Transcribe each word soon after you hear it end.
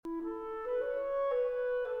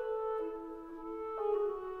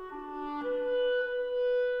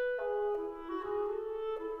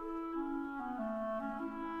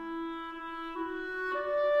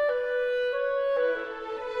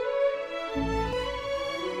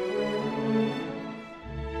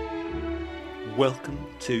Welcome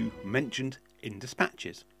to Mentioned in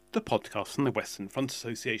Dispatches, the podcast from the Western Front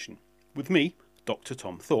Association, with me, Dr.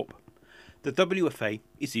 Tom Thorpe. The WFA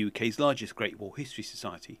is the UK's largest Great War History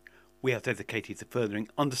Society. We are dedicated to furthering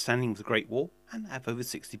understanding of the Great War and have over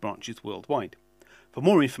 60 branches worldwide. For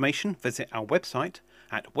more information, visit our website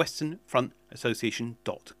at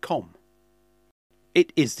westernfrontassociation.com.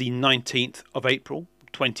 It is the 19th of April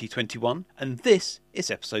 2021, and this is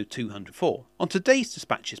episode 204. On today's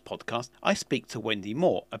Dispatches podcast, I speak to Wendy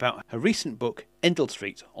Moore about her recent book, Endell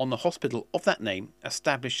Street, on the hospital of that name,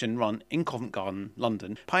 established and run in Covent Garden,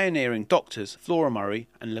 London, pioneering doctors Flora Murray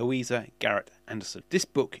and Louisa Garrett Anderson. This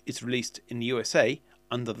book is released in the USA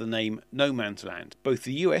under the name No Man's Land. Both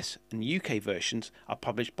the US and UK versions are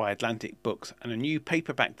published by Atlantic Books, and a new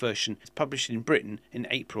paperback version is published in Britain in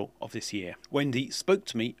April of this year. Wendy spoke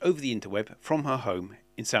to me over the interweb from her home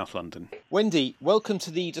in South London. Wendy, welcome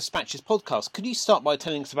to the Dispatches podcast. Could you start by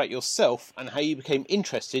telling us about yourself and how you became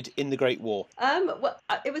interested in the Great War? Well,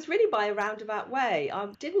 it was really by a roundabout way. I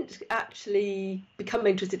didn't actually become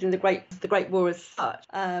interested in the Great War as such.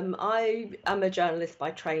 I am a journalist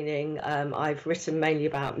by training. I've written mainly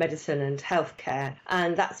about medicine and healthcare,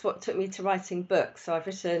 and that's what took me to writing books. So I've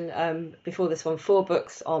written, before this one, 4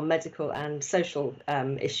 books on medical and social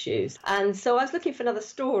issues. And so I was looking for another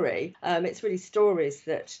story. It's really stories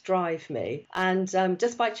that drive me. And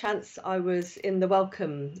just by chance, I was in the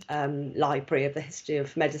Wellcome Library of the History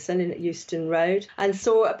of Medicine in Euston Road and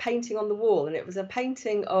saw a painting on the wall. And it was a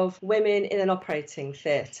painting of women in an operating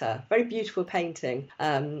theatre. Very beautiful painting.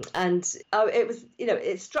 It was,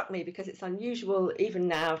 it struck me because it's unusual even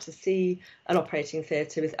now to see an operating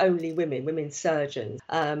theatre with only women surgeons.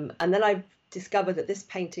 And then I discovered that this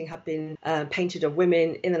painting had been painted of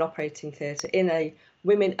women in an operating theatre in a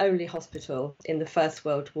women-only hospital in the First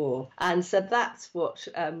World War. And so that's what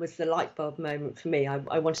was the light bulb moment for me.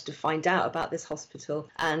 I wanted to find out about this hospital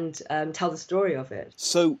and tell the story of it.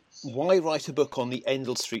 So why write a book on the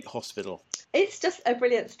Endell Street Hospital? It's just a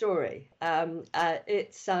brilliant story.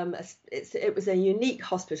 It was a unique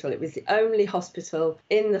hospital. It was the only hospital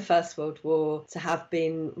in the First World War to have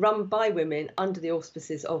been run by women under the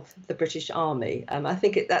auspices of the British Army. I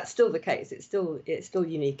think that's still the case. It's still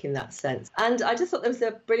unique in that sense. And I just thought there was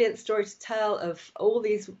a brilliant story to tell of all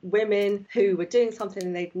these women who were doing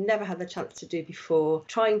something they'd never had the chance to do before,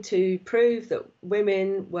 trying to prove that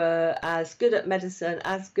women were as good at medicine,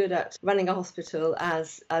 as good at running a hospital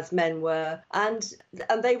as men were. And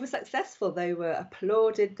they were successful. They were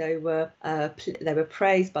applauded. They were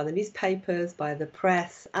praised by the newspapers, by the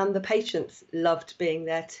press, and the patients loved being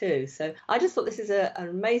there too. So I just thought this is an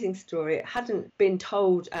amazing story. It hadn't been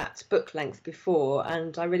told at book length before,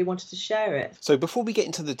 and I really wanted to share it. So before we get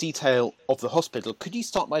into the detail of the hospital, could you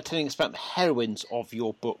start by telling us about the heroines of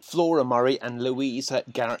your book, Flora Murray and Louisa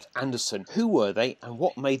Garrett Anderson? Who were they, and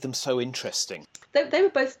what made them so interesting? They were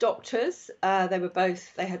both doctors. They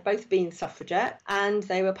had both been suffragette, and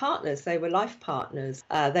they were partners. They were life partners.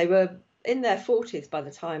 They were in their 40s by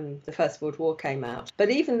the time the First World War came out.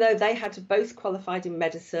 But even though they had both qualified in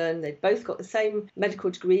medicine, they'd both got the same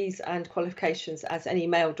medical degrees and qualifications as any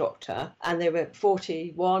male doctor, and they were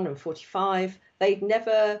 41 and 45, they'd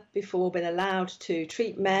never before been allowed to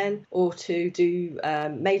treat men or to do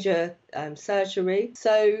major surgery.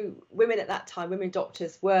 So women at that time, women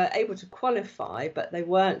doctors, were able to qualify, but they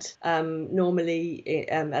weren't normally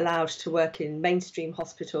allowed to work in mainstream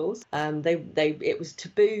hospitals. It was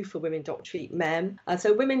taboo for women to treat men.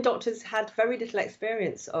 So women doctors had very little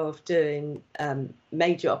experience of doing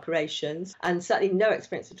major operations, and certainly no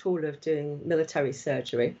experience at all of doing military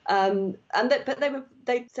surgery.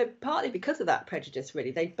 So partly because of that prejudice,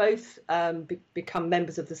 really, they both become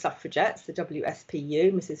members of the suffragettes, the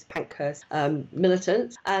WSPU, Mrs. Pankhurst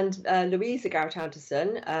militants. And Louisa Garrett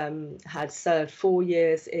Anderson had served 4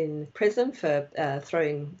 years in prison for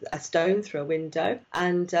throwing a stone through a window.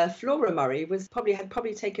 And Flora Murray had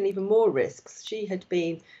probably taken even more risks. She had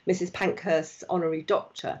been Mrs. Pankhurst's honorary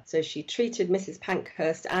doctor, so she treated Mrs.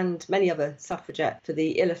 Pankhurst and many other suffragettes for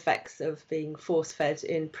the ill effects of being force-fed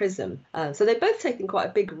in prison. So they'd both taken quite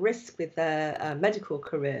a big risk with their medical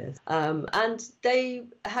careers. And they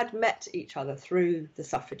had met each other through the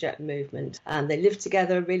suffragette movement, and they lived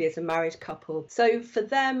together really as a married couple. So for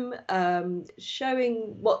them,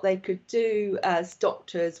 showing what they could do as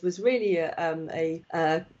doctors was really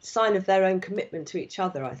a sign of their own commitment to each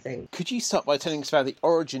other, I think. Could you start by telling us about the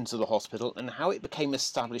origins of the hospital and how it became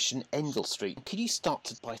established in Endell Street? Could you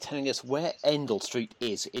start by telling us where Endell Street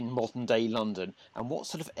is in modern-day London and what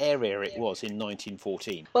sort of area it was in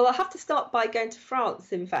 1914? Well, I'll have to start by going to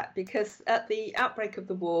France, in fact, because at the outbreak of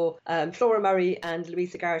the war, Flora Murray and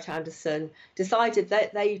Louisa Garrett Anderson Anderson decided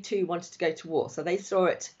that they too wanted to go to war. So they saw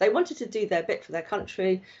it, they wanted to do their bit for their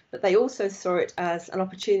country, but they also saw it as an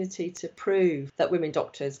opportunity to prove that women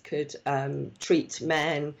doctors could treat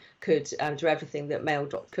men, could do everything that male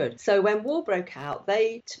doctors could. So when war broke out,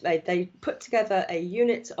 they put together a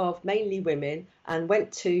unit of mainly women and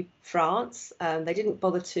went to France. They didn't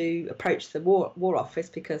bother to approach the war office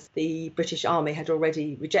because the British Army had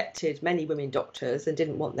already rejected many women doctors and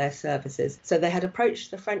didn't want their services. So they had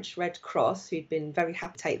approached the French Red Cross, who'd been very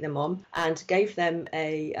happy to take them on, and gave them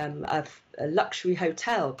a luxury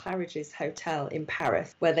hotel, Claridge's Hotel in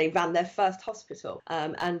Paris, where they ran their first hospital.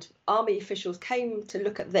 And army officials came to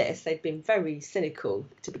look at this. They'd been very cynical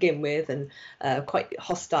to begin with and quite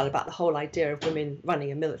hostile about the whole idea of women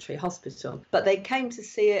running a military hospital. But they came to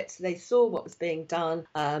see it, they saw what was being done,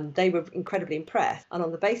 they were incredibly impressed. And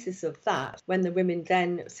on the basis of that, when the women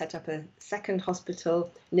then set up a second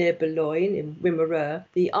hospital near Boulogne in Wimereux,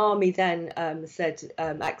 the army then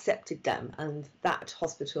accepted them, and that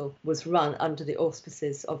hospital was run under the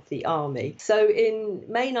auspices of the army. So in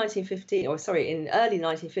early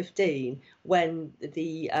 1915, when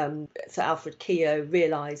the Sir Alfred Keogh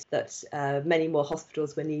realised that many more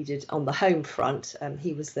hospitals were needed on the home front,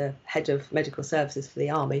 he was the head of medical services for the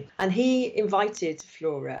army, and he invited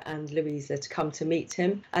Flora and Louisa to come to meet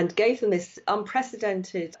him and gave them this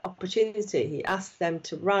unprecedented opportunity. He asked them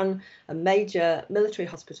to run a major military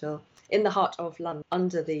hospital in the heart of London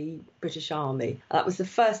under the British Army. That was the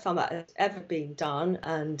first time that had ever been done,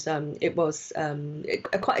 and it was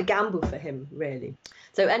quite a gamble for him, really.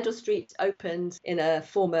 So Endell Street opened in a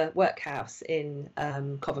former workhouse in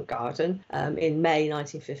Covent Garden in May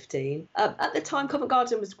 1915. At the time, Covent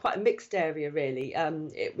Garden was quite a mixed area, really.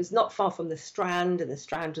 It was not far from the Strand, and the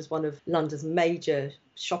Strand was one of London's major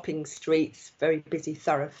shopping streets, very busy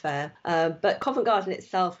thoroughfare. But Covent Garden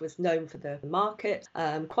itself was known for the market,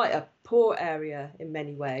 quite a poor area in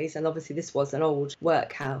many ways, and obviously this was an old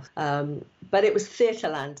workhouse, but it was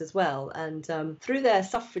theatreland as well, and through their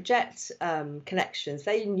suffragette connections,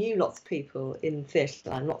 they knew lots of people in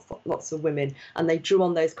theatreland, lots of women, and they drew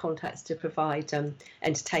on those contacts to provide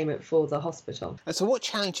entertainment for the hospital. And so what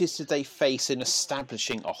challenges did they face in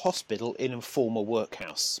establishing a hospital in a former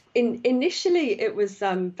workhouse? Initially it was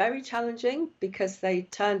very challenging because they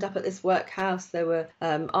turned up at this workhouse. There were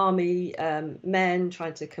army men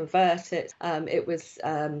trying to convert it. It was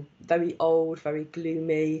very old, very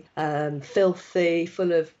gloomy, filthy,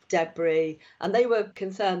 full of debris, and they were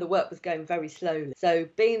concerned the work was going very slowly. So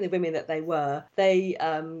being the women that they were, they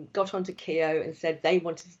got onto Keogh and said they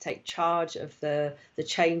wanted to take charge of the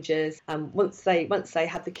changes, and once they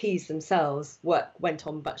had the keys themselves, work went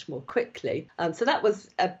on much more quickly. So that was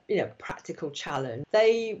a practical challenge.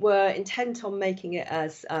 They were intent on making it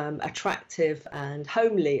as attractive and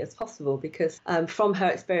homely as possible, because from her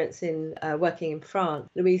experience in working in France,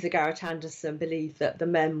 Louisa Garrett Anderson believed that the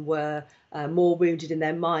men were more wounded in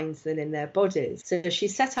their minds than in their bodies. So she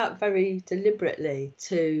set out very deliberately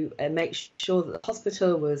to make sure that the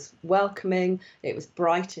hospital was welcoming, it was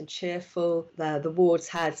bright and cheerful, the wards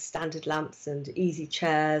had standard lamps and easy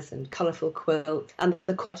chairs and colourful quilts, and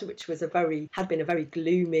the cottage, which was had been a very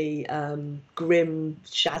gloomy, grim,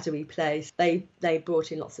 shadowy place, they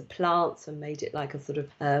brought in lots of plants and made it like a sort of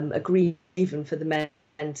a green haven for the men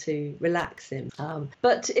to relax in.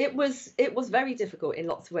 But it was very difficult in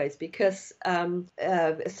lots of ways, because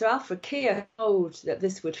Sir Alfred Keogh told that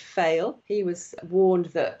this would fail. He was warned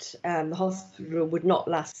that the hospital would not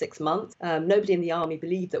last 6 months. Nobody in the army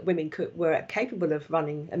believed that women were capable of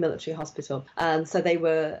running a military hospital, and so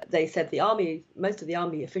they said most of the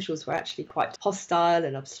army officials were actually quite hostile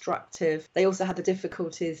and obstructive. They also had the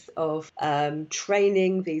difficulties of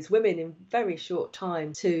training these women in very short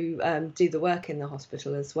time to do the work in the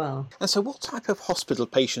hospital as well. And so what type of hospital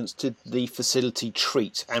patients did the facility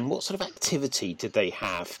treat, and what sort of activity did they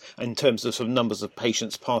have in terms of sort of numbers of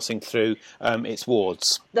patients passing through its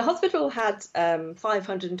wards? The hospital had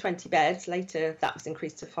 520 beds. Later that was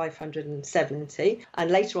increased to 570,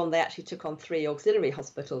 and later on they actually took on 3 auxiliary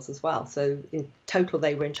hospitals as well. So in total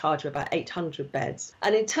they were in charge of about 800 beds.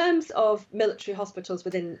 And in terms of military hospitals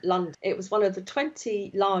within London, it was one of the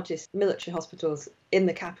 20 largest military hospitals in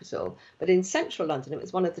the capital, but in central London it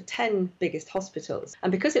was one of the 10 biggest hospitals. And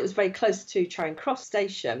because it was very close to Charing Cross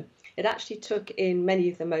Station, it actually took in many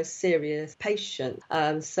of the most serious patients.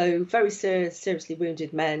 So very seriously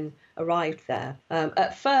wounded men arrived there.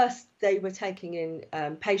 At first they were taking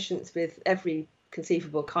in patients with every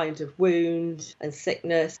conceivable kind of wound and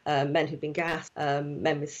sickness, men who'd been gassed,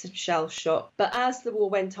 men with shell shock. But as the war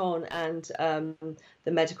went on and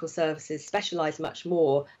the medical services specialised much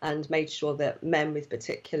more and made sure that men with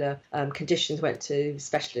particular conditions went to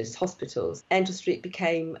specialist hospitals. Endell Street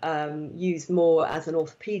became used more as an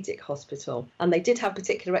orthopaedic hospital, and they did have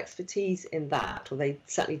particular expertise in that, or they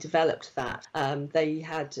certainly developed that.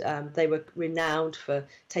 They were renowned for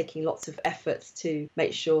taking lots of efforts to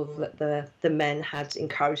make sure that the men had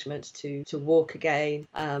encouragement to walk again.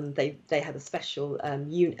 They had a special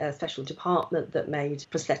department that made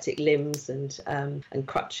prosthetic limbs and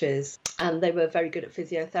crutches, and they were very good at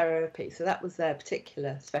physiotherapy. So that was their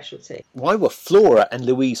particular specialty. Why were Flora and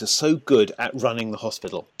Louisa so good at running the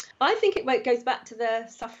hospital? I think it goes back to their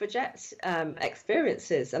suffragette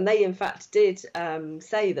experiences, and they in fact did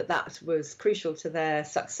say that was crucial to their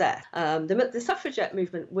success. The suffragette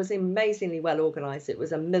movement was amazingly well organised. It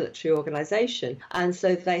was a military organisation, and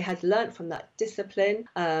so they had learnt from that discipline,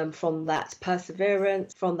 from that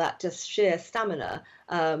perseverance, from that just sheer stamina,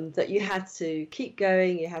 that you had to keep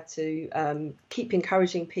going, you had to keep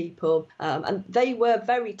encouraging people, and they were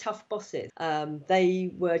very tough bosses.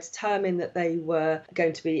 They were determined that they were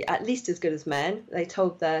going to be at least as good as men. They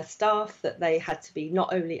told their staff that they had to be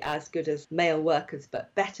not only as good as male workers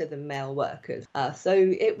but better than male workers. So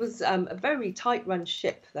it was a very tight-run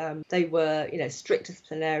ship. They were, strict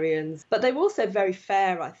disciplinarians, but they were also very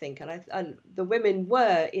fair, I think, and the women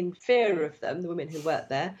were in fear of them, the women who worked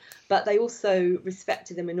there, but they also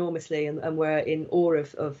respected them enormously and were in awe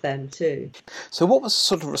of them too. So what was the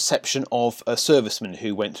sort of reception of servicemen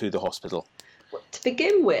who went through the hospital? To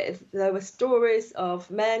begin with, there were stories of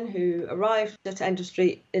men who arrived at Endell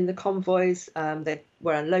Street in the convoys. They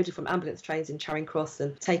were unloaded from ambulance trains in Charing Cross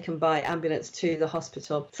and taken by ambulance to the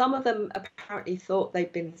hospital. Some of them apparently thought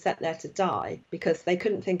they'd been sent there to die because they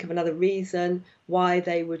couldn't think of another reason why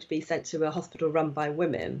they would be sent to a hospital run by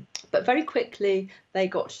women. But very quickly they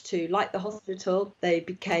got to like the hospital. They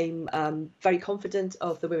became very confident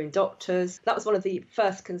of the women doctors. That was one of the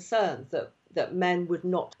first concerns, that men would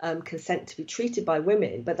not consent to be treated by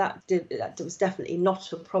women, but that was definitely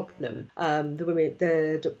not a problem.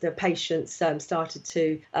 The patients started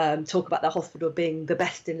to talk about the hospital being the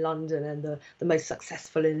best in London and the most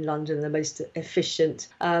successful in London and the most efficient.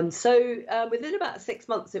 So within about 6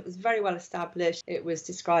 months, it was very well established. It was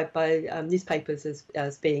described by newspapers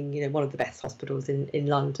as being, one of the best hospitals in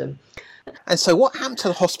London. And so what happened to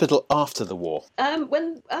the hospital after the war?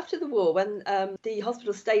 After the war, when the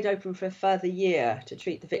hospital stayed open for a further year to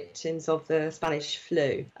treat the victims of the Spanish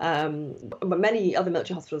flu, many other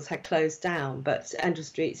military hospitals had closed down, but Endell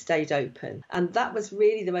Street stayed open. And that was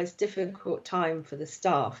really the most difficult time for the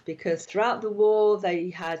staff, because throughout the war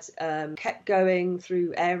they had kept going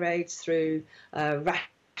through air raids, through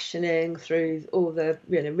rationing, through all the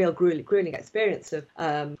real grueling experience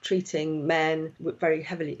of treating men, very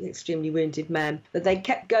heavily, extremely wounded men. But they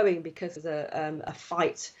kept going because of a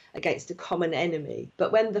fight against a common enemy.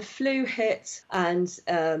 But when the flu hit and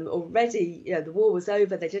already the war was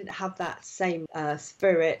over, they didn't have that same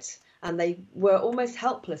spirit. And they were almost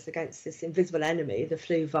helpless against this invisible enemy, the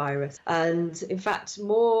flu virus. And in fact,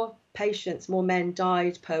 more men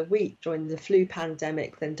died per week during the flu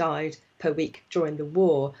pandemic than died per week during the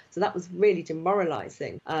war. So that was really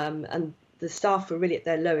demoralising. And the staff were really at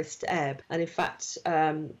their lowest ebb. And in fact,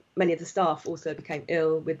 many of the staff also became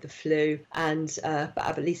ill with the flu, and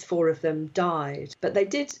at least 4 of them died. But they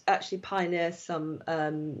did actually pioneer some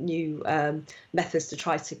new methods to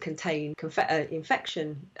try to contain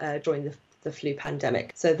infection during the flu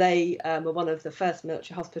pandemic. So they were one of the first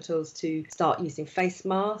military hospitals to start using face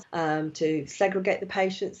masks to segregate the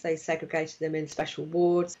patients. They segregated them in special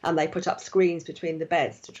wards, and they put up screens between the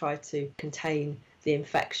beds to try to contain the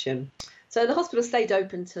infection. So the hospital stayed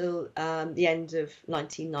open till the end of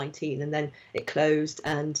 1919, and then it closed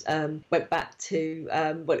and went back to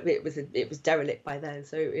it was derelict by then,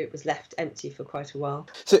 so it was left empty for quite a while.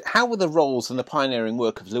 So how were the roles and the pioneering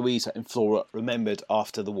work of Louisa and Flora remembered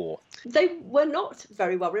after the war? They were not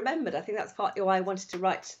very well remembered. I think that's partly why I wanted to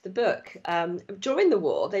write the book. During the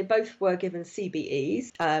war, they both were given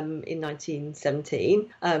CBEs in 1917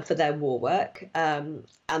 for their war work.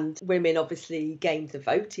 And women obviously gained the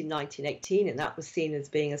vote in 1918, and that was seen as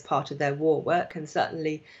being as part of their war work. And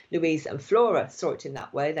certainly Louisa and Flora saw it in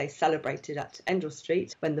that way. They celebrated at Endell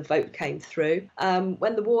Street when the vote came through.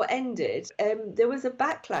 When the war ended, there was a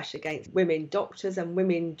backlash against women doctors and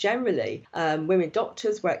women generally. Women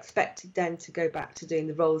doctors were expected then to go back to doing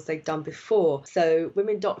the roles they'd done before. So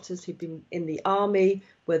women doctors who'd been in the army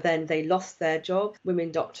were then they lost their jobs.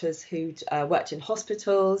 Women doctors who'd worked in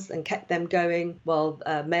hospitals and kept them going while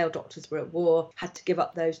male doctors were at war had to give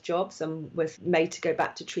up those jobs and were made to go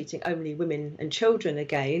back to treating only women and children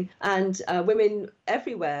again. And women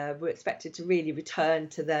everywhere were expected to really return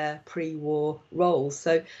to their pre-war roles.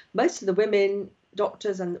 So most of the women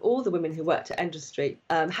doctors and all the women who worked at Endell Street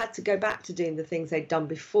had to go back to doing the things they'd done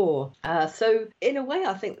before. So in a way,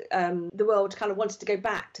 I think the world kind of wanted to go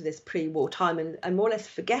back to this pre-war time and more or less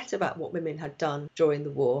forget about what women had done during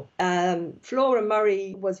the war. Flora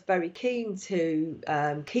Murray was very keen to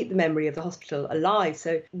keep the memory of the hospital alive.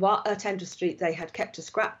 So while at Endell Street, they had kept a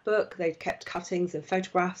scrapbook, they'd kept cuttings and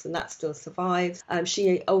photographs, and that still survives.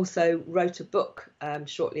 She also wrote a book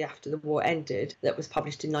shortly after the war ended that was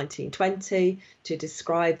published in 1920 to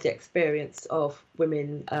describe the experience of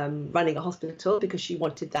women running a hospital, because she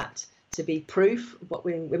wanted that to be proof of what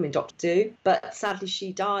women doctors do. But sadly,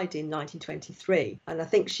 she died in 1923, and I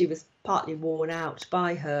think she was partly worn out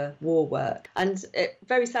by her war work. And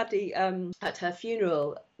very sadly, at her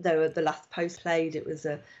funeral, though the last post played, it was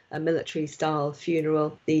a military style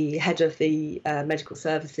funeral. The head of the medical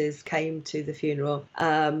services came to the funeral,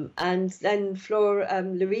 and then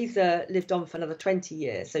Louisa lived on for another 20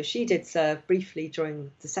 years. So she did serve briefly during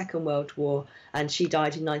the Second World War, and she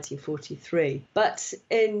died in 1943. But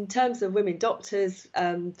in terms of women doctors,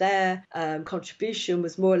 their contribution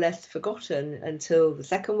was more or less forgotten until the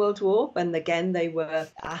Second World War, when again they were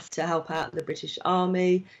asked to help out the British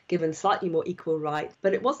Army, given slightly more equal rights.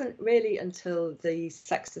 But it wasn't really until the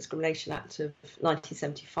Sex Discrimination Act of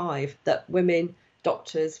 1975 that women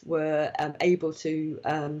doctors were able to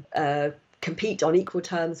compete on equal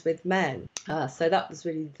terms with men. So that was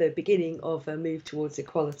really the beginning of a move towards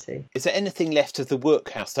equality. Is there anything left of the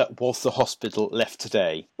workhouse that was the hospital left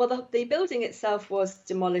today? Well, the building itself was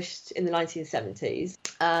demolished in the 1970s,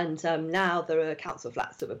 and now there are council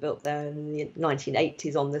flats that were built there in the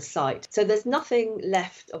 1980s on the site. So there's nothing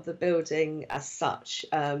left of the building as such,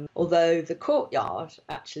 although the courtyard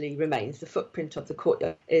actually remains. The footprint of the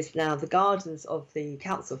courtyard is now the gardens of the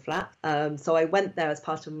council flat. So I went there as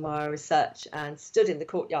part of my research and stood in the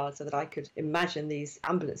courtyard so that I could imagine these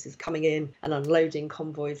ambulances coming in and unloading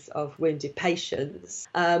convoys of wounded patients.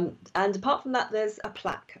 And apart from that, there's a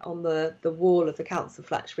plaque on the wall of the council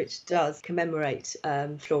flat which does commemorate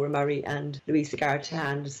Flora Murray and Louisa Garrett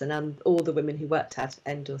Anderson and all the women who worked at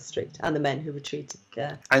Endell Street and the men who were treated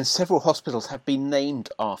there. And several hospitals have been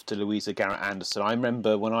named after Louisa Garrett Anderson. I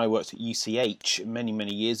remember when I worked at UCH many,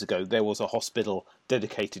 many years ago, there was a hospital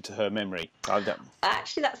dedicated to her memory.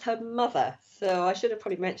 Actually, that's her mother. So I should have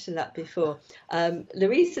probably mentioned that before.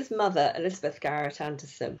 Louisa's mother, Elizabeth Garrett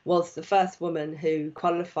Anderson, was the first woman who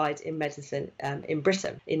qualified in medicine in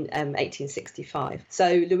Britain in 1865.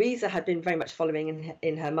 So Louisa had been very much following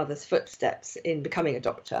in her mother's footsteps in becoming a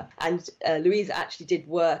doctor. And Louisa actually did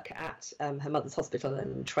work at her mother's hospital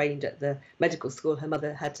and trained at the medical school her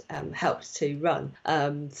mother had helped to run.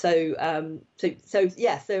 So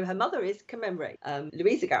her mother is commemorated.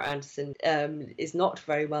 Louisa Garrett Anderson is not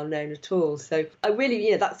very well known at all. So I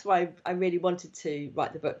really, that's why I really wanted to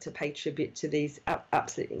write the book, to pay tribute to these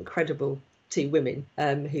absolutely incredible two women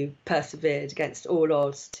who persevered against all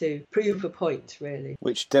odds to prove a point, really.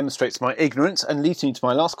 Which demonstrates my ignorance and leads me to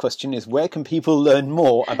my last question is, where can people learn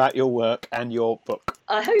more about your work and your book?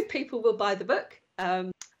 I hope people will buy the book.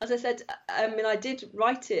 As I said, I did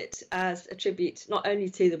write it as a tribute not only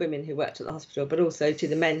to the women who worked at the hospital, but also to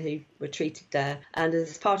the men who were treated there. And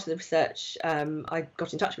as part of the research, I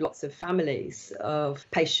got in touch with lots of families of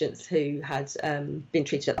patients who had been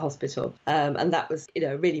treated at the hospital. And that was,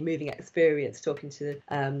 a really moving experience, talking to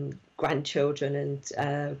grandchildren and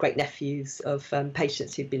great nephews of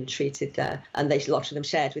patients who'd been treated there, and a lot of them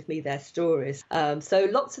shared with me their stories. So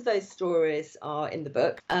lots of those stories are in the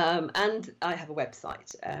book, and I have a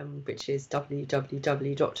website which is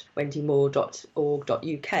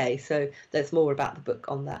www.wendymore.org.uk. So there's more about the book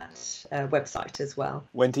on that website as well.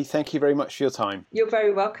 Wendy, thank you very much for your time. You're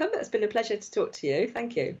very welcome. It's been a pleasure to talk to you.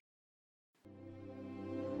 Thank you.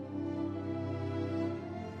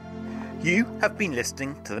 You have been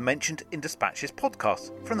listening to the Mentioned in Dispatches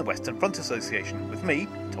podcast from the Western Front Association with me,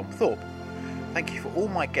 Tom Thorpe. Thank you for all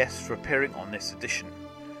my guests for appearing on this edition.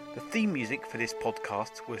 The theme music for this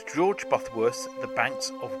podcast was George Butterworth's The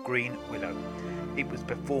Banks of Green Willow. It was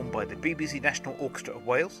performed by the BBC National Orchestra of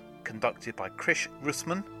Wales, conducted by Krish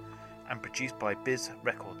Russman, and produced by Biz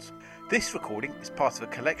Records. This recording is part of a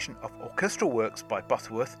collection of orchestral works by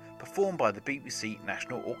Butterworth performed by the BBC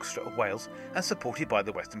National Orchestra of Wales and supported by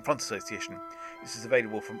the Western Front Association. This is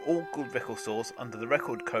available from all good record stores under the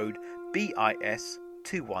record code BIS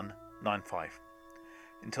 2195.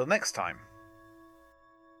 Until next time.